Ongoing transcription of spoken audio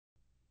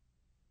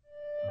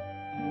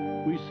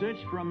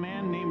search for a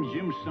man named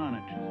Jim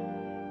Sonnett.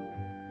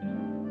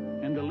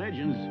 And the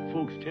legends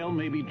folks tell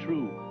may be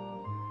true.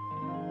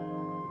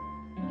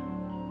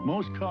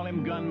 Most call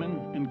him gunman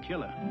and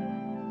killer.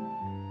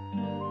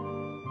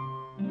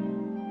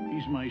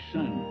 He's my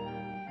son,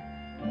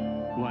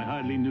 who I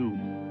hardly knew.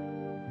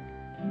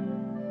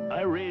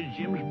 I raised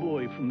Jim's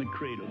boy from the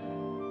cradle,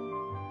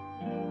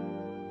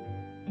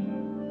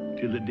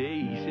 till the day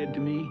he said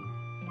to me,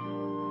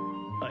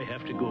 I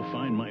have to go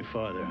find my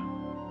father.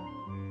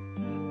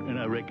 And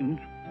I reckoned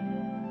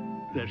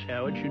that's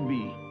how it should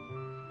be.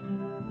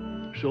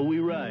 So we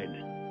ride,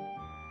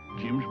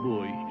 Jim's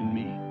boy and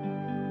me.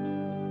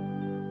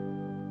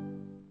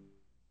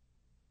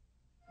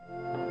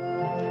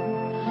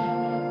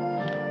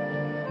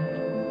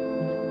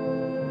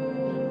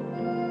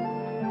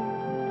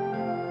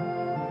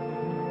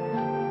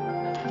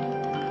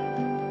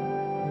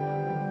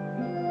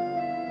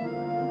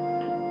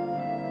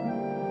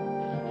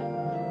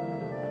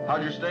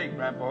 How's your steak,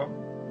 Grandpa?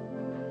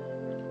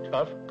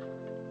 Tough?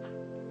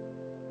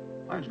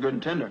 Mine's good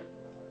and tender.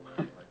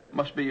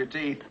 Must be your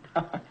teeth.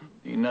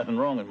 Ain't nothing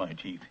wrong with my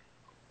teeth.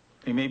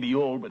 They may be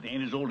old, but they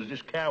ain't as old as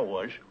this cow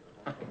was.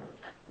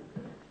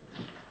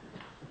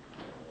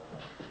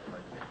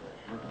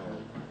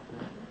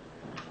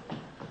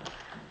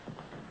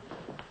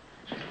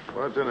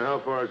 Bartender, how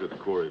far is it to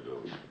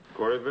Coreyville?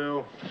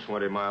 Coreyville?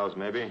 20 miles,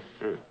 maybe.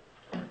 Sure.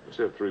 Let's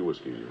have 3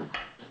 whiskeys.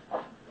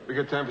 We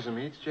got time for some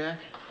eats, Jack?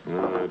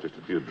 No, just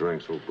a few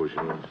drinks. We'll push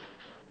in.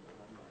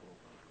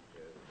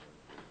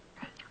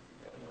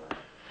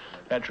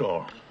 That's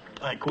all.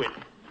 I quit.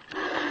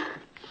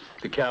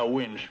 The cow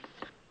wins.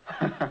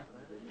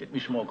 Get me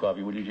some more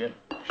coffee, will you, Jet?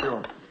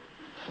 Sure.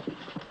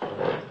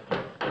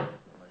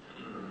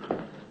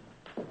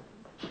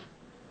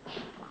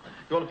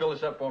 You want to fill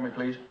this up for me,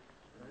 please?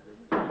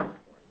 That's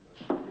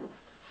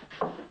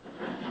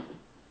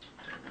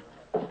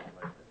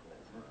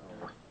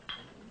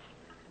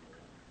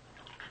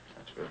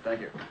good.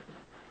 Thank you.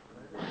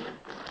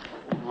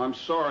 Oh, I'm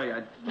sorry.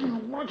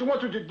 What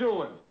were you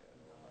doing?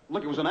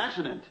 Look, it was an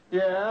accident.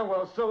 Yeah,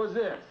 well, so was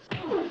this.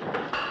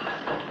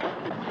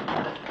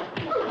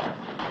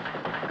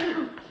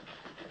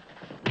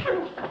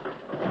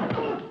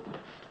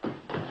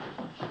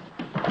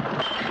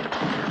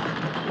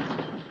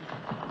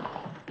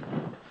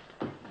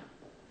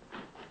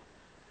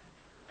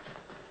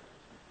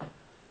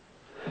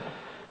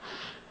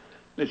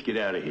 Let's get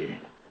out of here.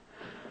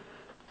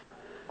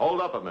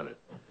 Hold up a minute.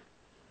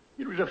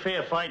 It was a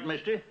fair fight,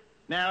 mister.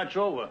 Now it's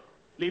over.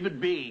 Leave it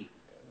be.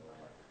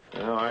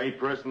 No, I ain't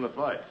pressing the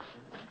fight.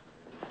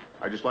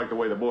 I just like the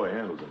way the boy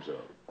handles himself.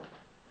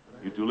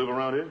 You two live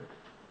around here?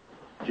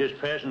 Just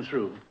passing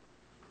through.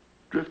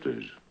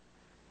 Drifters.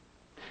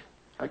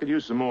 I could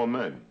use some more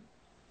men.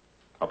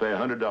 I'll pay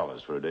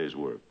 $100 for a day's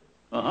work.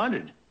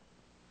 100?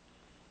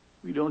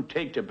 We don't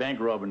take to bank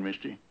robbing,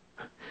 mister.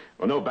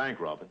 Well, no bank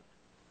robbing.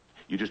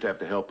 You just have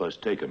to help us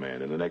take a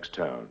man in the next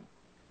town.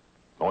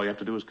 All you have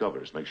to do is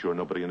cover us, make sure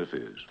nobody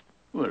interferes.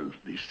 Well,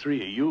 these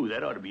 3 of you,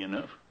 that ought to be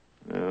enough.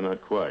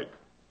 Not quite.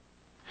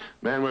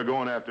 Man we're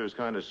going after is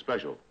kind of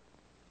special.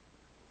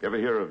 You ever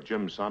hear of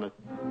Jim Sonnett?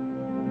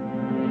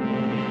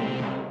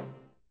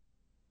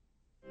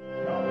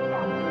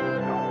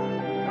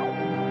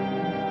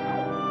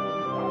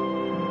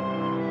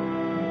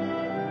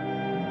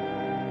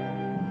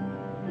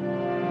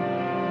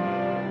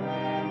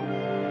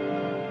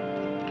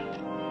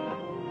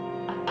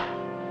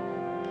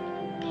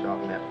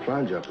 Soften that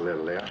plunge up a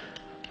little there.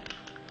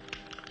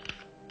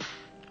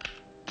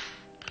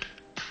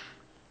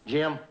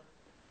 Jim,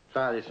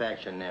 try this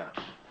action now.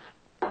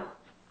 Oh,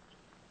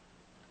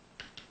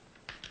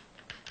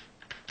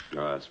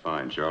 that's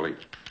fine, Charlie.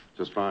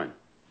 Just fine.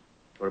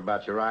 What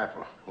about your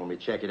rifle? Want me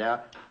to check it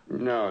out?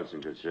 No, it's in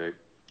good shape.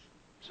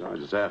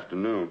 Besides, it's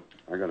afternoon.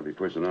 I gotta be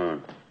pushing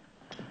on.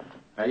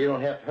 Now, you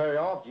don't have to hurry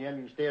off, Jim.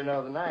 You can stay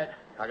another night.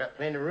 I got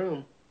plenty of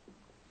room.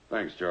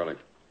 Thanks, Charlie.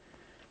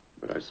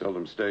 But I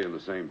seldom stay in the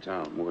same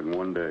town more than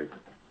one day.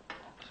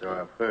 So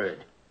I've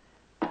heard.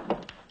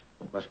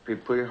 Must be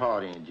pretty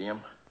hard in,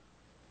 Jim.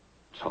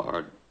 It's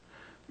hard,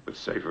 but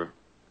safer.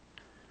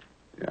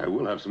 Yeah, I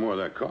will have some more of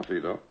that coffee,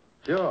 though.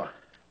 Sure.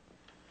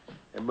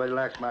 Everybody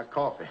likes my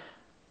coffee.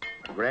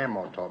 My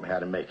grandma taught me how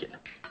to make it.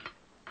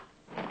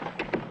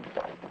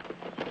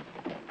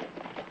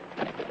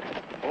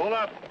 Hold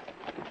up.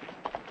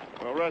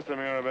 We'll rest him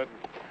here a bit.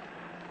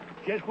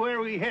 Just where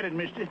are we headed,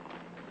 mister?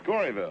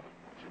 Coreyville.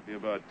 Should be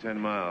about 10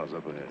 miles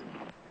up ahead.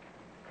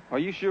 Are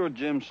you sure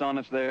Jim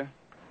Sonnett's there?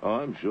 Oh,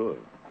 I'm sure.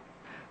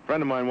 A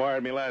friend of mine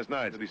wired me last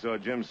night that he saw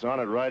Jim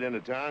Sonnett ride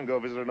into town, go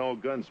visit an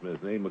old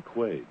gunsmith named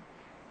McQuaid.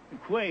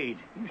 McQuaid.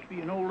 Used to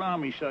be an old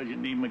army sergeant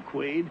named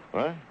McQuaid.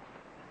 What?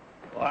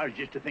 Oh, I was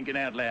just thinking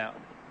out loud.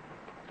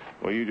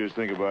 Well, you just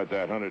think about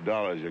that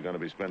 $100 you're going to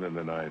be spending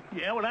tonight.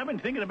 Yeah, well, I've been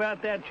thinking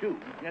about that, too.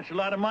 That's a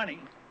lot of money.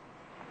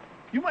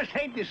 You must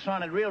hate this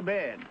Sonnett real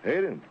bad.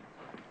 Hate him?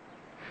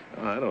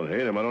 Oh, I don't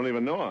hate him. I don't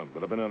even know him,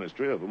 but I've been on his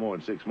trail for more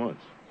than 6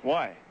 months.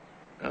 Why?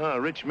 A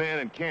rich man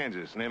in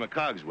Kansas named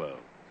Cogswell.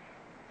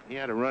 He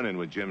had a run-in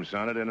with Jim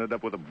Sonnett, ended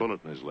up with a bullet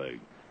in his leg.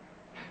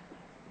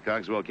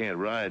 Cogswell can't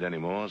ride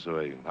anymore, so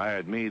he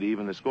hired me to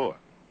even the score.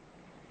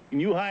 And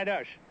you hired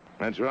us.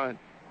 That's right.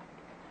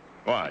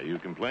 Why, you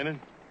complaining?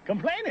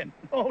 Complaining?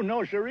 Oh,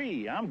 no,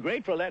 sirree. I'm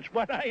grateful. That's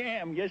what I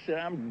am. Yes, sir.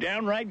 I'm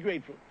downright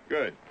grateful.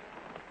 Good.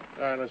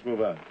 All right, let's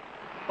move on.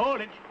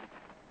 Hold it.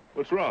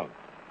 What's wrong?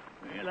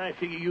 Well, I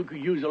figure you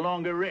could use a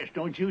longer rest,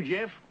 don't you,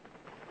 Jeff?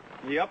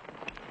 Yep,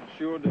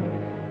 sure do.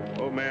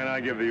 Oh, man, I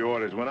give the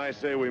orders. When I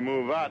say we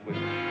move out, we...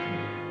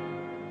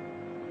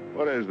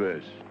 What is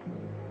this?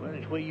 Well,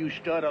 it's where you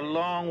start a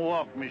long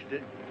walk,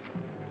 mister.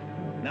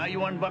 Now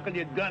you unbuckle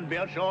your gun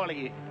belts, all of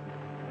you.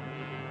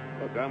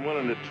 Look, I'm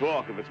willing to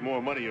talk if it's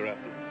more money you're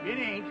after. It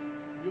ain't.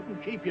 You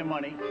can keep your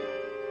money.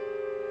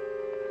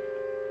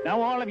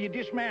 Now all of you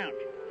dismount.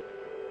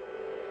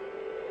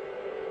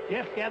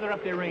 Jeff, gather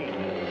up their reins.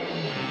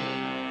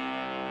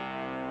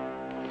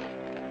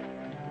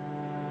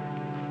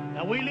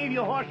 Now we leave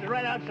your horses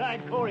right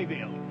outside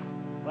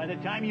Coreyville. By the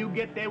time you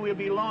get there, we'll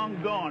be long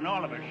gone,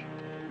 all of us.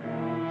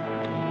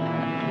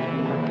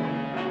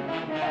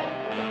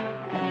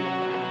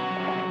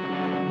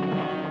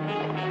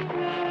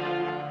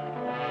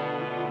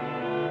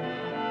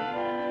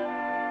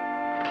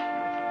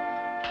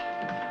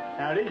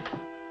 Howdy.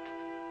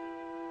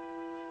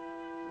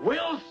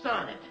 Will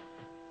Sonnett.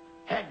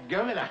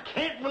 Heckgummit, I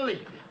can't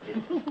believe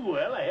it.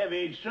 Well, I have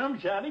aged some,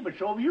 Charlie, but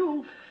so have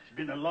you. It's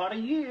been a lot of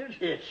years.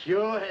 It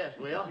sure has,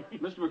 Will.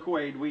 Mr.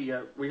 McQuaid, we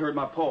heard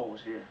my Paul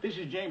was here. This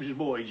is James's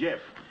boy, Jeff.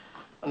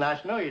 Well,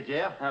 nice to know you,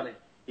 Jeff. Howdy.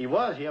 He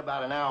was here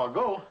about an hour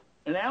ago.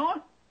 An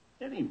hour?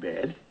 That ain't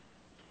bad.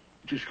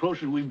 It's as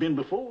close as we've been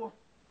before.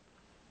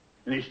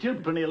 And there's still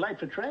plenty of light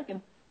for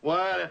tracking.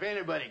 Well, if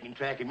anybody can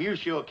track him, you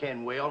sure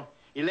can, Will.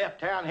 He left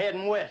town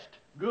heading west.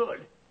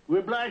 Good. We're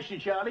obliged to you,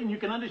 Charlie, and you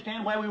can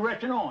understand why we're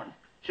rushing on.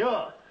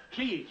 Sure.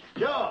 See you.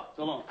 Sure.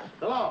 So long.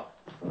 So long.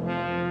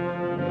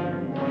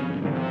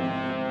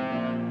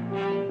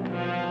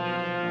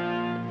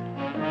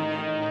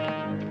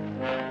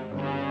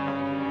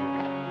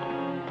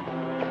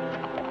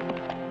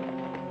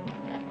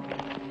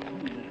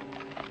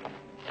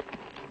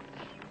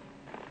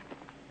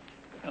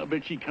 I'll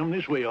bet she'd come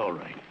this way all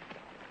right.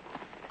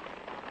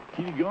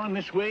 He'd have gone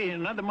this way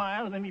another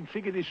mile, and then he'd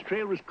figure this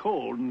trail was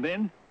cold, and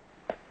then...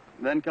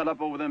 Then cut up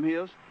over them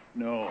hills?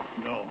 No.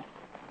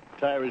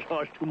 Tire his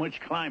horse too much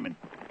climbing.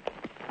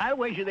 I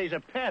wager there's a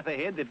path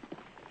ahead that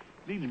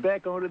leads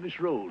back onto this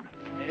road.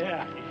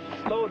 Yeah,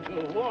 he's slowed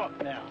to a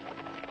walk now.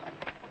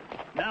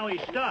 Now he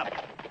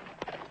stopped.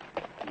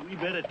 We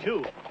better,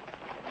 too.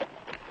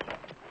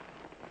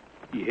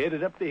 He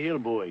headed up the hill,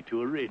 boy,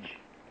 to a ridge.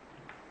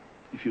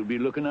 If you'll be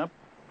looking up,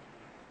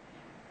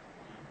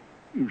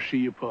 you'll see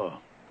your pa.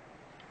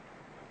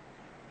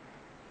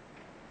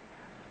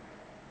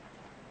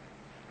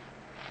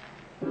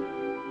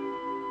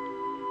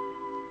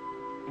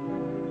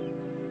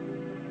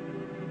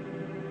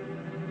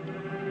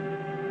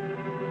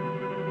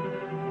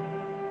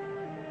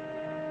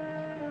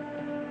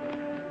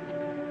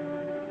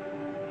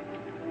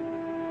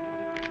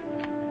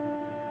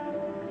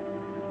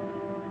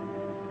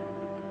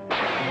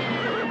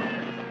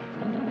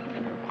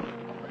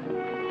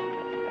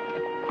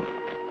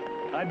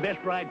 I'd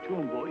best ride to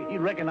him, boy. He'd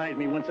recognize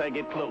me once I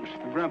get close.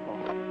 Grandpa,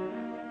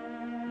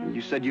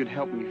 you said you'd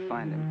help me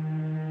find him.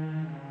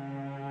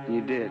 And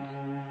you did.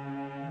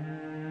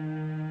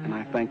 And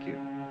I thank you.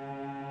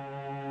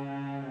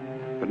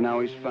 But now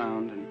he's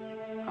found, and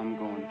I'm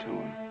going to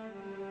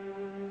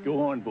him.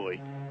 Go on, boy.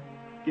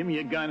 Give me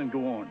a gun and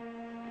go on.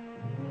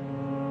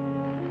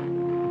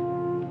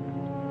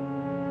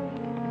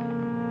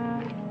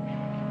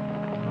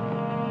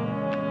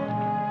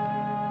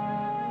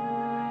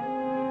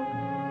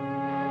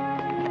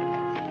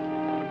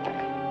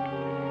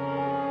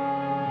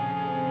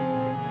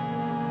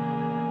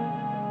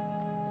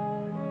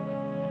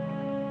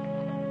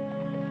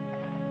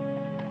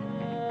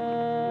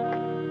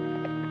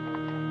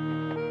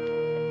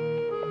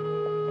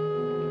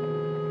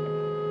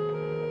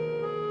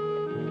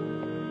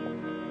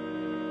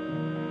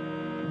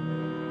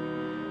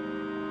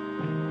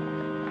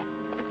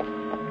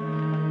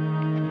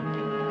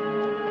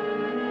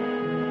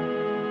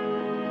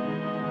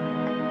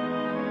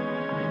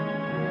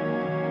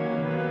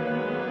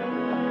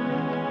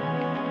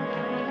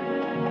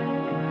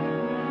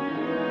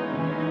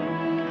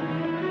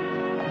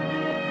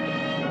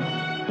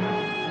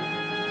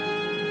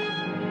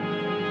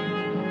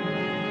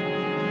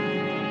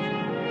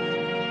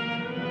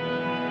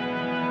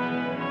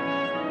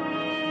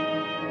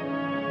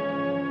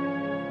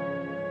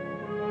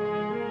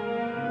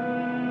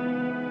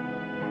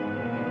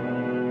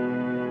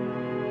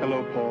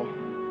 Hello, Paul.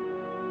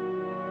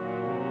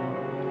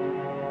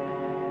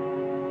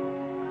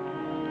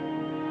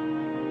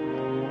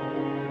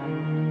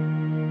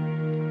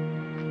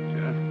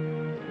 Jeff?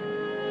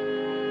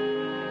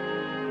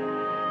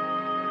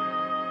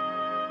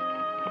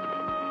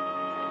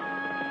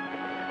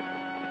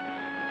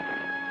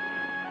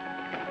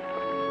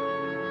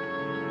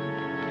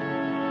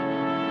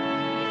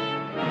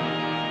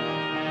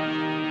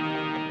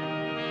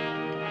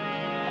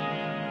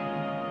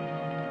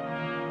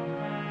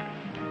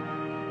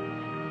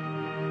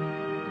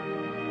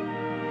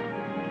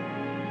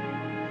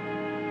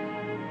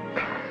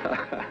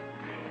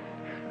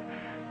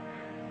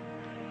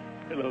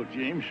 Hello,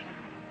 James.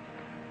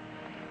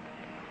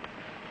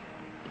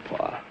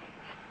 Pa.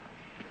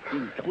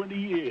 In 20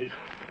 years.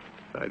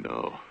 I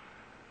know.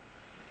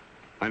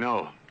 I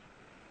know.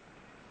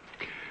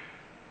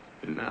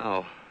 And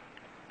now,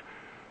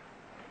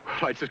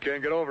 I just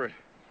can't get over it.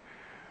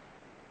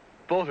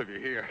 Both of you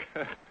here.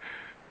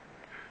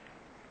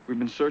 We've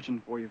been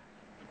searching for you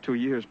for 2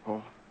 years,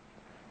 Paul.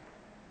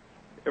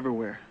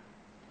 Everywhere.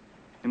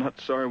 You're not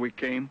sorry we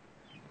came?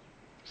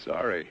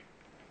 Sorry.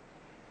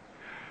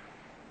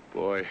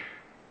 Boy,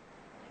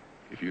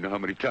 if you know how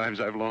many times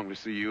I've longed to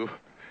see you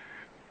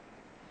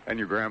and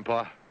your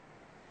grandpa.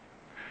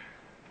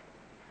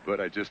 But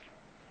I just,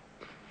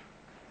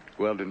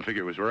 well, didn't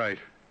figure it was right.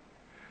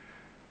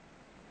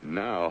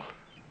 Now,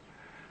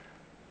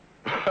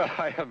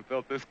 I haven't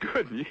felt this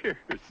good in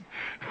years.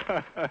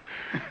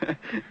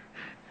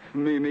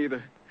 Me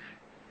neither.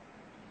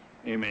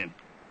 Amen.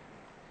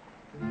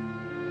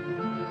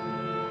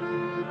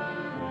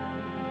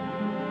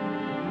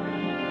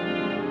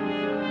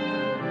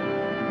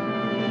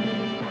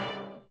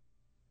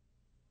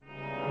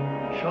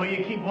 So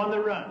you keep on the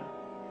run?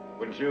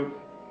 Wouldn't you?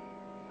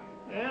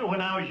 Well,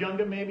 when I was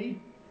younger,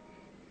 maybe.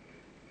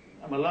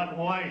 I'm a lot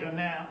wiser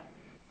now.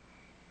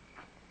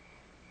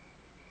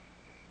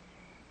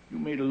 You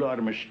made a lot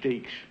of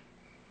mistakes,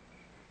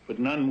 but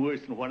none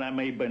worse than what I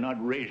made by not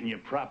raising you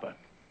proper.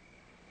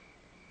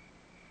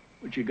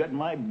 But you got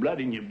my blood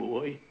in you,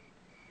 boy.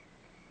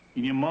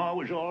 And your ma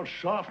was all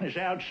softness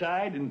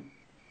outside, and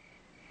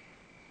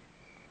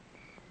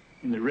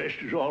the rest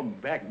is all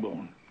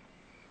backbone.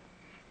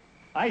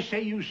 I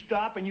say you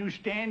stop and you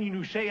stand and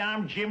you say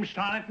I'm Jim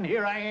Sonnett and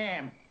here I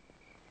am.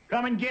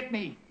 Come and get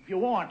me if you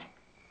want.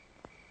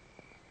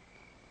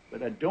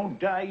 But I don't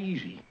die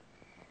easy.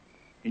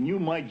 And you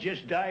might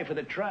just die for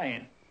the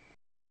trying.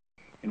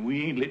 And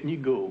we ain't letting you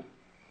go.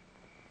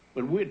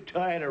 But we're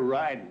tired of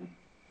riding.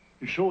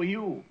 And so are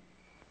you.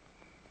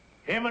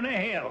 Heaven or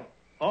hell,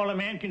 all a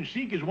man can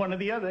seek is one or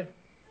the other.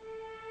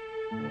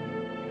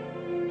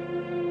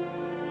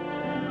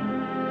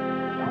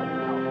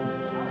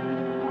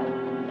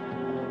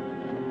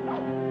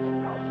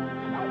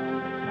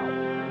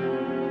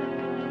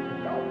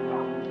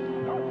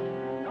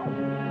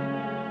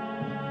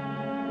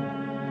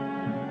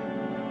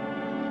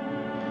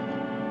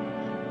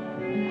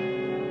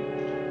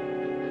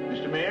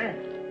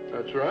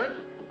 That's right.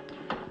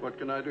 What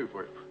can I do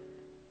for you?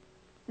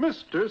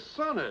 Mr.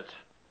 Sonnett.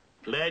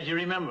 Glad you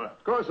remember.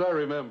 Of course I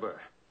remember.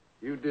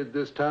 You did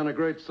this town a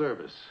great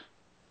service.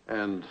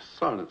 And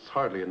Sonnett's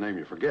hardly a name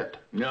you forget.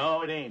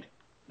 No, it ain't.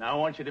 Now I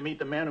want you to meet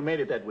the man who made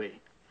it that way.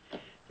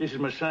 This is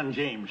my son,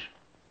 James.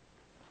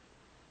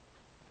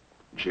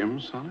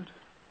 Jim Sonnett?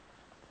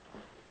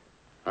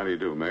 How do you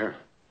do, Mayor?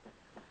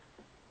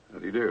 How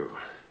do you do?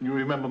 You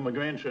remember my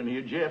grandson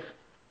here, Jeff?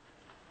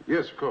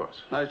 Yes, of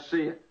course. Nice to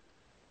see you.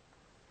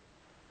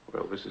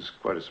 Well, this is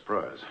quite a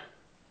surprise.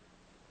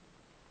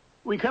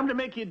 We come to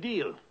make you a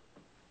deal.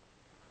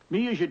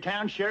 Me as your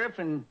town sheriff,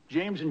 and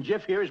James and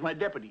Jeff here as my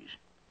deputies.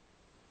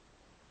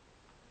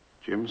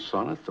 Jim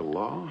Sonnett, the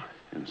law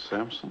in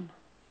Sampson?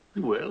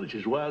 Well, it's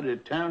as wild a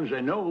town as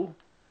I know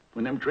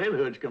when them trail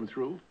herds come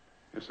through.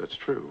 Yes, that's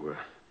true.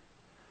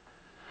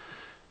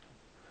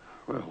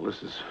 Well,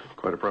 this is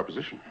quite a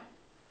proposition.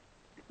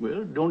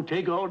 Well, don't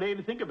take all day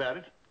to think about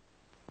it.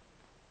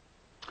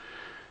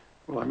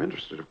 Well, I'm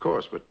interested, of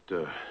course, but,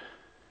 well,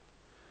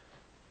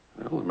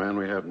 the man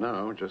we have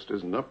now just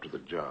isn't up to the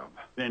job.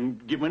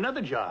 Then give him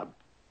another job.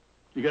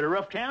 You got a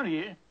rough town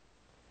here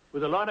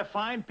with a lot of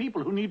fine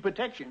people who need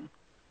protection.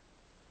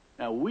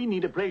 Now, we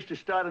need a place to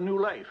start a new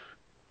life.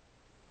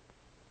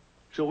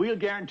 So we'll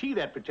guarantee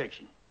that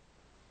protection.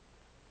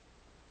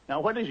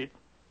 Now, what is it?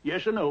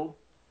 Yes or no?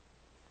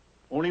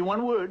 Only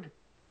one word.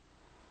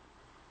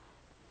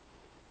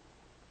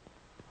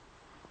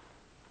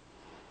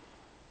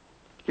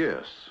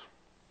 Yes.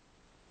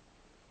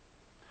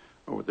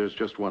 Oh, but there's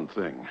just one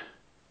thing.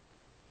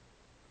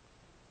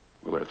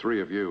 Well, there are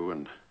 3 of you,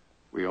 and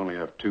we only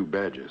have 2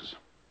 badges.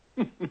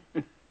 But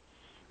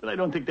I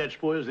don't think that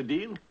spoils the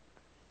deal.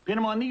 Pin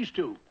them on these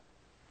 2.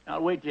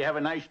 I'll wait till you have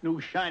a nice new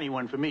shiny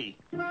one for me.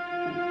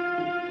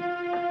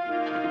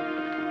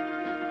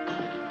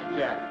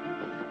 Jack,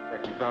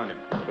 you found him.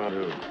 Found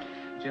who?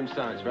 Jim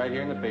Sonnett's right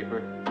here in the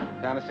paper.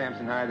 Town of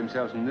Sampson hired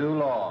themselves a new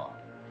law.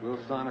 Will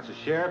Sonnett's a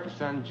sheriff, his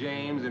son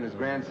James, and his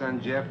grandson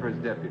Jeff are his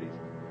deputies.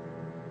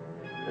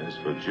 As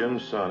for Jim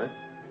Sonnett,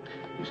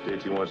 he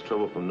states he wants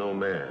trouble from no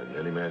man.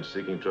 Any man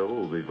seeking trouble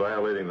will be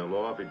violating the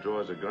law if he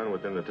draws a gun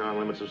within the town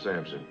limits of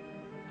Sampson.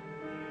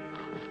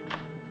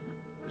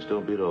 This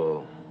don't beat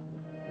all.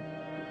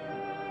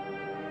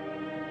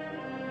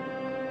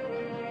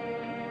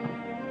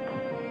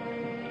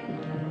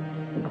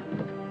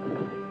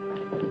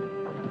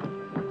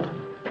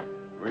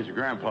 Where's your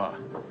grandpa?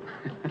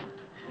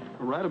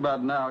 Right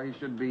about now, he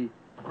should be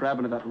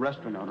crabbing at that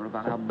restaurant owner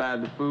about how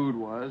bad the food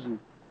was and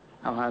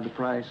how high the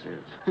price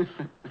is.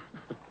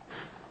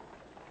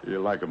 You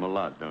like him a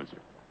lot, don't you?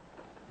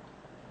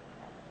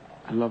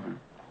 I love him.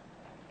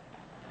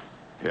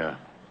 Yeah.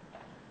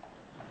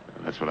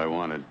 That's what I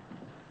wanted.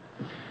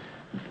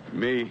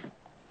 Me?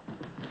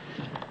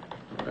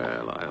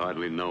 Well, I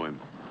hardly know him.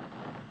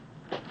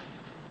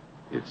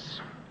 It's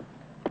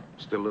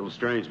still a little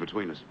strange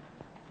between us.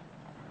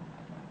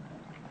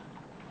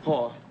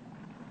 Paul,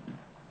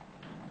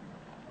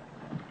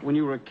 when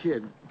you were a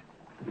kid,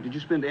 did you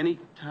spend any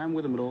time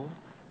with him at all?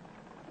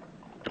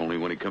 Only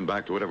when he come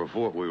back to whatever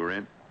fort we were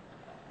in.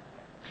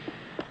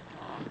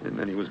 And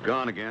then he was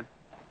gone again.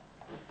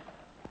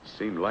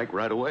 Seemed like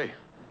right away.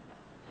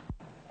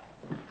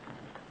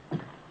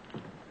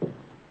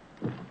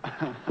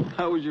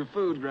 How was your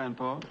food,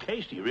 Grandpa?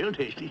 Tasty, real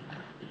tasty.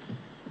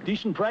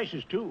 Decent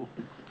prices, too.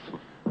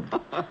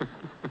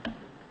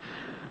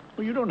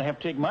 Well, you don't have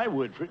to take my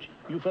word for it.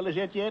 You fellas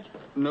yet?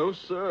 No,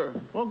 sir.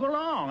 Well, go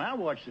along. I'll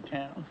watch the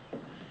town.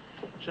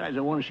 Besides, I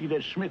want to see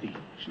that smithy.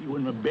 See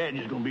when my badge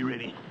is going to be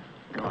ready.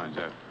 Come on,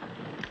 Jeff.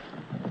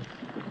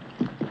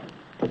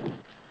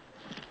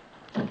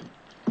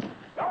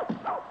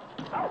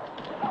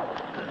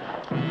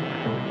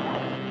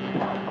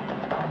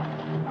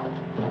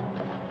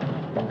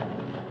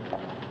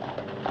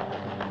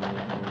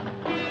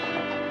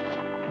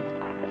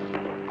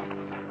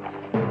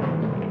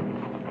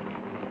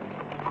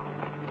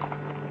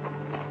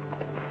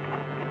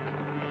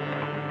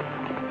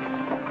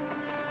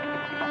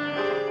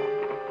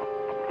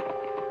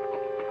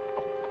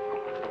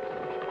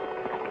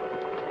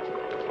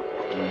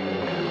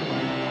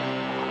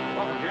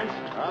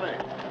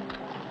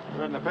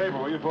 In the paper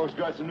where you folks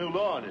got some new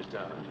law in this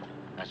town.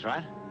 That's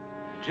right.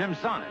 Jim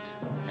Sonnett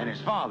and his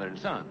father and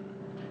son.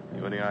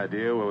 You any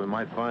idea where we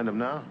might find them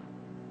now?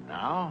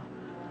 Now?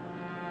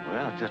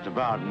 Well, it's just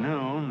about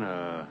noon.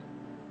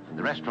 In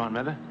the restaurant,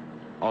 maybe?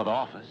 Or the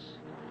office.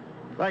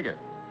 Thank you.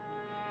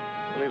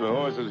 We'll leave the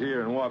horses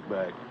here and walk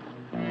back.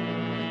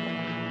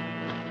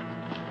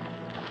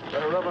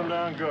 Better rub them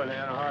down good. They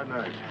had a hard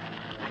night.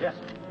 Yes.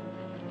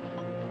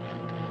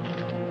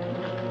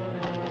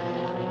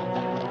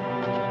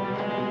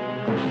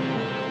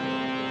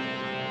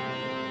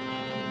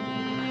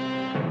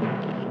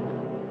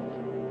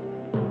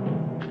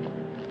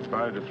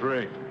 Five to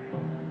 3.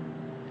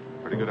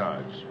 Pretty good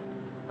odds.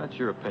 That's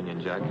your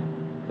opinion, Jack.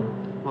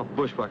 I'm a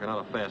bushwhacker,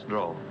 not a fast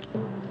draw.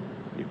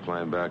 You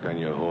climb back on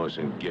your horse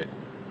and get.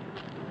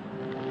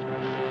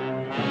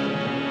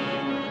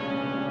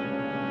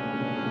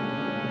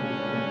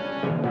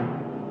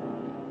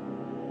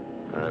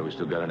 All right, we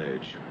still got an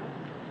edge.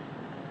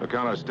 We'll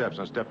count our steps.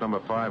 On step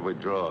number 5, we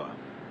draw.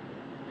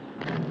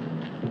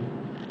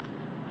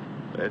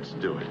 Let's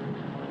do it.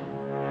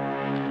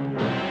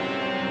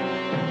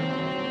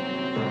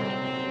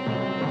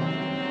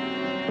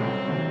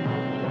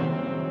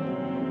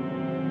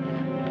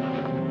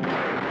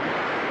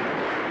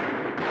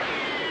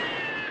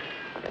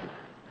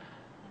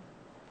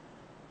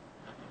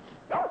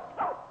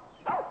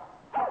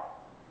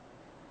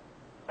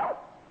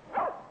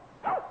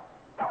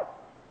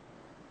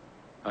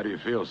 How do you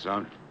feel,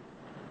 son?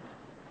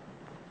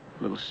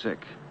 A little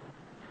sick.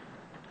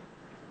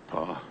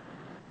 Pa?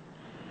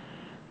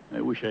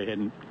 I wish I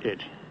hadn't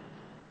it.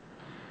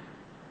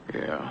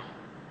 Yeah.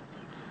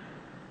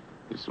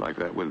 It's like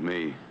that with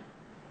me.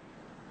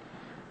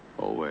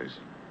 Always.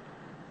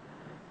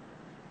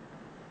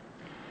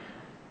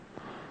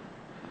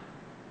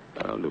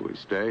 Well, do we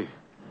stay?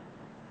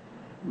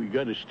 We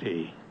gotta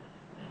stay.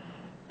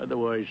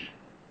 Otherwise,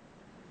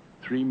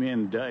 3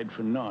 men died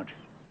for naught.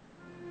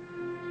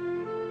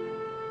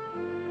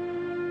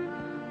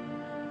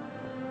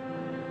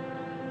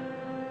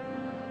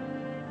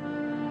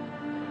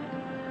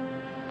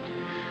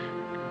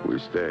 We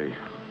stay.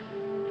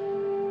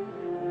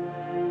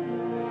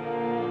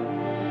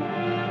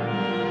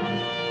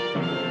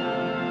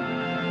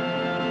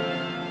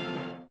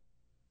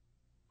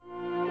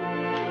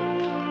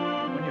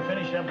 When you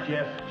finish up,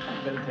 Jeff,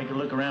 you better take a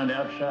look around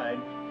outside.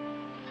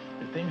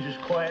 If things is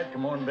quiet,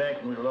 come on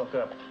back and we'll lock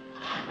up.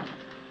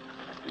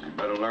 You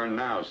better learn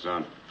now,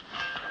 son.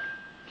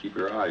 Keep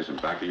your eyes in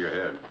the back of your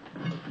head.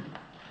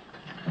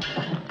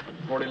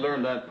 Already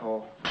learned that,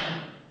 Paul.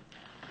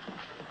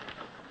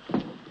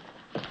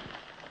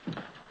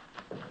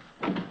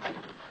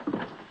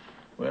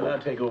 Well,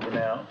 I'll take over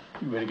now.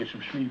 You better get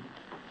some sleep.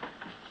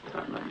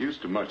 I'm not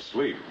used to much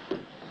sleep.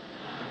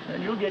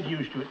 And you'll get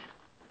used to it.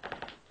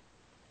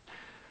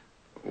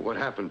 What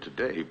happened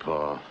today,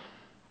 Pa?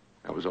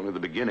 That was only the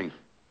beginning.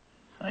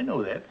 I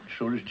know that.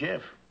 So does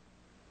Jeff.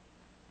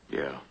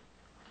 Yeah.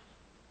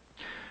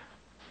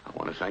 I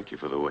want to thank you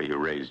for the way you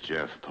raised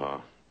Jeff,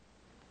 Pa.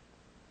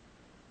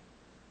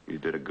 You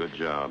did a good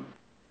job.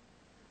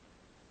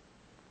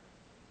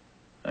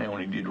 I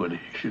only did what I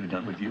should have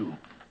done with you.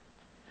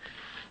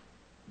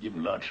 Give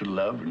him lots of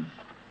love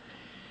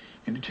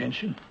and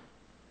attention.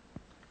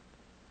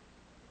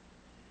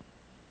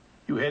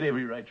 You had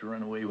every right to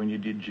run away when you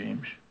did,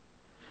 James.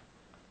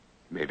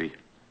 Maybe.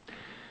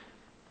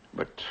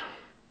 But,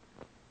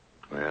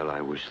 well, I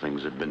wish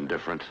things had been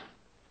different.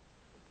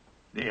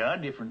 They are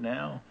different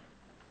now.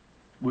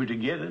 We're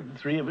together, the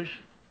 3 of us.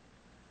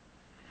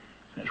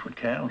 That's what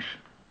counts.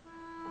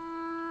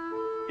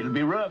 It'll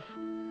be rough,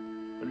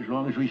 but as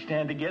long as we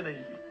stand together,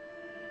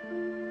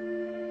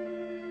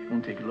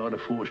 Won't take a lot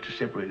of force to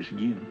separate us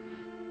again.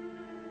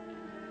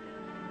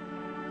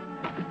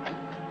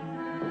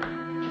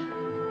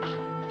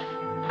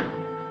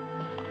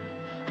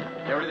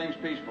 Everything's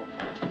peaceful.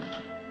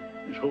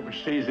 Let's hope it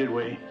stays that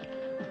way.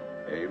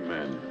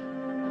 Amen.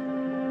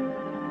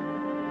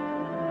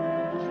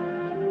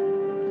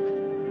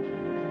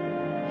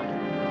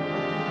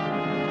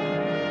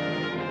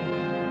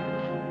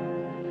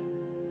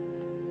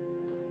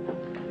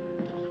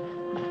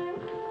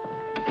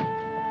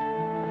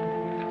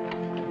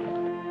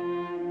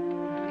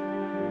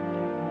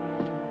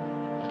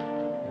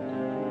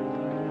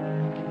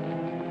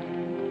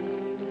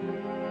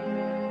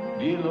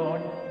 Dear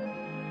Lord,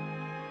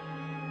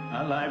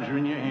 our lives are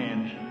in your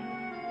hands.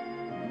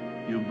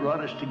 You've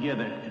brought us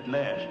together at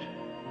last.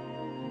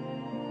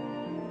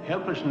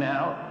 Help us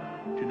now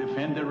to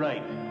defend the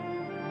right.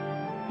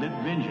 Let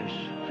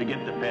vengeance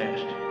forget the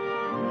past.